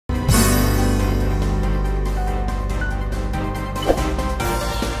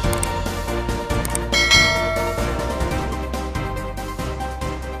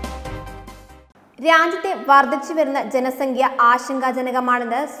രാജ്യത്തെ വർദ്ധിച്ചു വരുന്ന ജനസംഖ്യ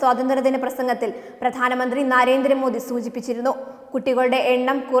ആശങ്കാജനകമാണെന്ന് സ്വാതന്ത്ര്യദിന പ്രസംഗത്തിൽ പ്രധാനമന്ത്രി നരേന്ദ്രമോദി സൂചിപ്പിച്ചിരുന്നു. കുട്ടികളുടെ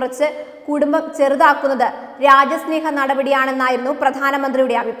എണ്ണം കുറച്ച് കുടുംബം ചെറുതാക്കുന്നത് രാജ്യസ്നേഹ നടപടിയാണെന്നായിരുന്നു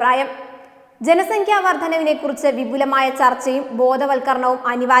പ്രധാനമന്ത്രിയുടെ അഭിപ്രായം. ജനസംഖ്യാ വർധനവിനെ കുറിച്ച് വിപുലമായ ചർച്ചയും ബോധവൽക്കരണവും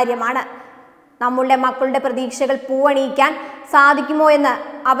അനിവാര്യമാണ്. നമ്മളുടെ മക്കളുടെ പ്രതീക്ഷകൾ പൂവണിയിക്കാൻ സാധിക്കുമോ എന്ന്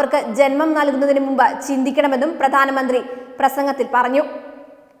അവർക്ക് ജന്മം നൽകുന്നതിന് മുമ്പ് ചിന്തിക്കണമെന്നും പ്രധാനമന്ത്രി പ്രസംഗത്തിൽ പറഞ്ഞു.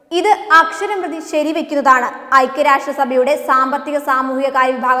 ഇത് അക്ഷരം പ്രതി ശരിവെക്കുന്നതാണ് ഐക്യരാഷ്ട്രസഭയുടെ സാമ്പത്തിക സാമൂഹിക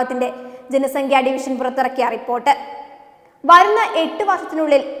കാര്യ വിഭാഗത്തിന്റെ ജനസംഖ്യാ ഡിവിഷൻ പുറത്തിറക്കിയ റിപ്പോർട്ട്. വരുന്ന 8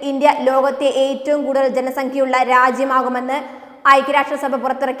 വർഷത്തിനുള്ളിൽ ഇന്ത്യ ലോകത്തെ ഏറ്റവും കൂടുതൽ ജനസംഖ്യയുള്ള രാജ്യമാകുമെന്ന് ഐക്യരാഷ്ട്രസഭ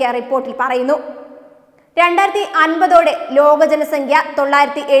പുറത്തിറക്കിയ റിപ്പോർട്ടിൽ പറയുന്നു. 2050 ലോക ജനസംഖ്യ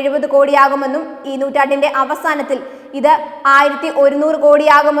 970 കോടിയാകുമെന്നും ഈ നൂറ്റാണ്ടിന്റെ അവസാനത്തിൽ ഇത് 1100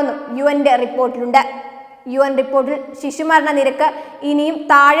 കോടിയാകുമെന്നും യുഎന്റെ റിപ്പോർട്ടിലുണ്ട്. യുഎൻ റിപ്പോർട്ടിൽ ശിശുമരണ നിരക്ക് ഇനിയും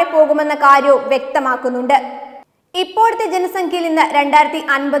താഴെ പോകുമെന്ന കാര്യവും വ്യക്തമാക്കുന്നുണ്ട്. ഇപ്പോഴത്തെ ജനസംഖ്യയിൽ നിന്ന്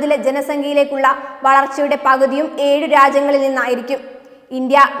 2050 ജനസംഖ്യയിലേക്കുള്ള വളർച്ചയുടെ പകുതിയും 7 രാജ്യങ്ങളിൽ നിന്നായിരിക്കും.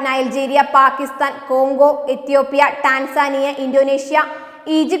 India, Nigeria, Pakistan, Congo, Ethiopia, Tanzania, Indonesia,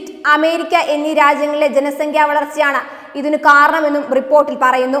 Egypt, America എന്നീ രാജ്യങ്ങളിലെ ജനസംഖ്യാ വളർച്ചയാണ് ഇതിനു കാരണമെന്നും റിപ്പോർട്ടിൽ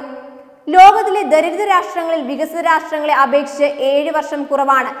പറയുന്നു. ലോകത്തിലെ ദരിദ്ര രാഷ്ട്രങ്ങളിൽ വികസിത രാഷ്ട്രങ്ങളെ അപേക്ഷിച്ച് 7 വർഷം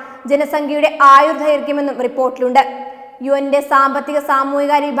കുറവാണ് ജനസംഖ്യയുടെ ആയുർദൈർഘ്യമെന്നും റിപ്പോർട്ടിലുണ്ട്. യുഎന്റെ സാമ്പത്തിക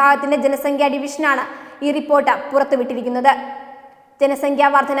സാമൂഹിക വിഭാഗത്തിന്റെ ജനസംഖ്യാ ഡിവിഷനാണ് ഈ റിപ്പോർട്ട് പുറത്തുവിട്ടിരിക്കുന്നത്. ജനസംഖ്യാ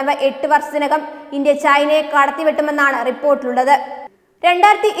വർധനവ് 8 വർഷത്തിനകം ഇന്ത്യ ചൈനയെ കടത്തിവെട്ടുമെന്നാണ് റിപ്പോർട്ടിലുള്ളത്.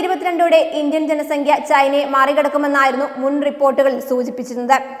 2022 ഇന്ത്യൻ ജനസംഖ്യ ചൈനയെ മറികടക്കുമെന്നായിരുന്നു മുൻ റിപ്പോർട്ടുകളിൽ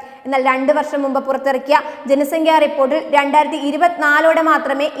സൂചിപ്പിച്ചിരുന്നത്. എന്നാൽ 2 വർഷം മുമ്പ് പുറത്തിറക്കിയ ജനസംഖ്യാ റിപ്പോർട്ടിൽ 2024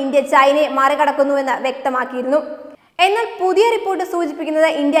 മാത്രമേ ഇന്ത്യ ചൈനയെ മറികടക്കുന്നുവെന്ന് വ്യക്തമാക്കിയിരുന്നു. എന്നാൽ പുതിയ റിപ്പോർട്ട് സൂചിപ്പിക്കുന്നത്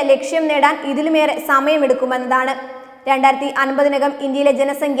ഇന്ത്യ ലക്ഷ്യം നേടാൻ ഇതിലുമേറെ സമയമെടുക്കുമെന്നതാണ്. 2050 ഇന്ത്യയിലെ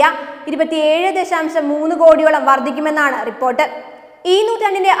ജനസംഖ്യ 27.3 കോടിയോളം വർദ്ധിക്കുമെന്നാണ് റിപ്പോർട്ട്. ഈ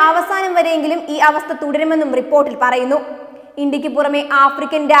നൂറ്റാണ്ടിന്റെ അവസാനം വരെയെങ്കിലും ഈ അവസ്ഥ തുടരുമെന്നും റിപ്പോർട്ടിൽ പറയുന്നു. ഇന്ത്യക്ക് പുറമെ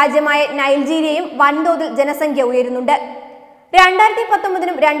ആഫ്രിക്കൻ രാജ്യമായ നൈജീരിയയും വൻതോതിൽ ജനസംഖ്യ ഉയരുന്നുണ്ട്.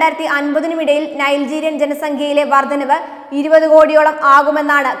 2019 2050 ഇടയിൽ നൈജീരിയൻ ജനസംഖ്യയിലെ വർധനവ് 20 കോടിയോളം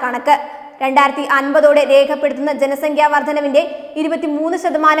ആകുമെന്നാണ് കണക്ക്. 2050 രേഖപ്പെടുത്തുന്ന ജനസംഖ്യാ വർധനവിന്റെ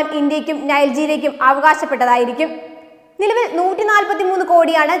 23% ഇന്ത്യക്കും നൈജീരിയയ്ക്കും അവകാശപ്പെട്ടതായിരിക്കും. നിലവിൽ 143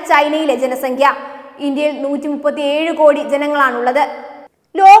 കോടിയാണ് ചൈനയിലെ ജനസംഖ്യ. ഇന്ത്യയിൽ 137 കോടി ജനങ്ങളാണുള്ളത്.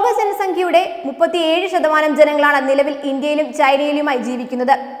 ലോക ജനസംഖ്യയുടെ 37% ജനങ്ങളാണ് നിലവിൽ ഇന്ത്യയിലും ചൈനയിലുമായി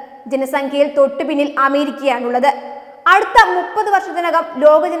ജീവിക്കുന്നത്. ജനസംഖ്യയിൽ തൊട്ടു പിന്നിൽ അമേരിക്കയാണുള്ളത്. അടുത്ത 30 വർഷത്തിനകം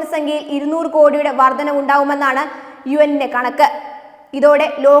ലോക ജനസംഖ്യയിൽ 200 കോടിയുടെ വർധനവുണ്ടാവുമെന്നാണ് യുഎന്റെ കണക്ക്. ഇതോടെ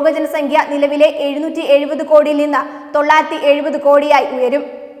ലോക ജനസംഖ്യ നിലവിലെ 770 കോടിയിൽ നിന്ന് 970 കോടിയായി ഉയരും.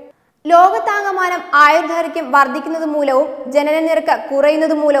 ലോകത്താകമാനം ആയുർദൈർഘ്യം വർദ്ധിക്കുന്നത് മൂലവും ജനന നിരക്ക്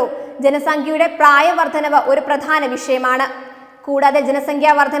കുറയുന്നത് മൂലവും ജനസംഖ്യയുടെ പ്രായവർദ്ധനവ് ഒരു പ്രധാന വിഷയമാണ്. കൂടാതെ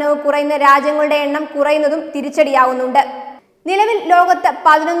ജനസംഖ്യാ വർധനവ് കുറയുന്ന രാജ്യങ്ങളുടെ എണ്ണം കുറയുന്നതും തിരിച്ചടിയാവുന്നുണ്ട്. നിലവിൽ ലോകത്ത്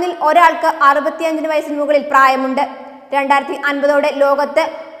 11-ൽ ഒരാൾക്ക് 65 വയസ്സിന് മുകളിൽ പ്രായമുണ്ട്. 2050 ലോകത്ത്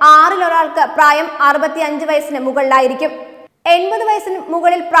 6-ൽ ഒരാൾക്ക് പ്രായം 65 വയസ്സിന് മുകളിലായിരിക്കും. 80 വയസ്സിന്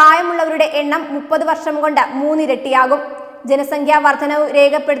മുകളിൽ പ്രായമുള്ളവരുടെ എണ്ണം 30 വർഷം കൊണ്ട് 3 ഇരട്ടിയാകും. ജനസംഖ്യാ വർധനവ്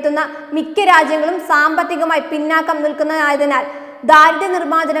രേഖപ്പെടുത്തുന്ന മിക്ക രാജ്യങ്ങളും സാമ്പത്തികമായി പിന്നാക്കം നിൽക്കുന്നതിനാൽ ദാരിദ്ര്യ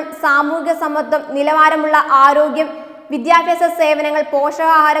നിർമ്മാർജ്ജനം, സാമൂഹിക സമത്വം, നിലവാരമുള്ള ആരോഗ്യം, വിദ്യാഭ്യാസ സേവനങ്ങൾ,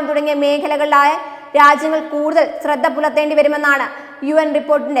 പോഷകാഹാരം തുടങ്ങിയ മേഖലകളിലായ രാജ്യങ്ങൾ കൂടുതൽ ശ്രദ്ധ പുലർത്തേണ്ടി വരുമെന്നാണ് യുഎൻ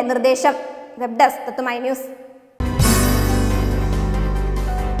റിപ്പോർട്ടിന്റെ നിർദ്ദേശം. Web desk Tatwamayi news.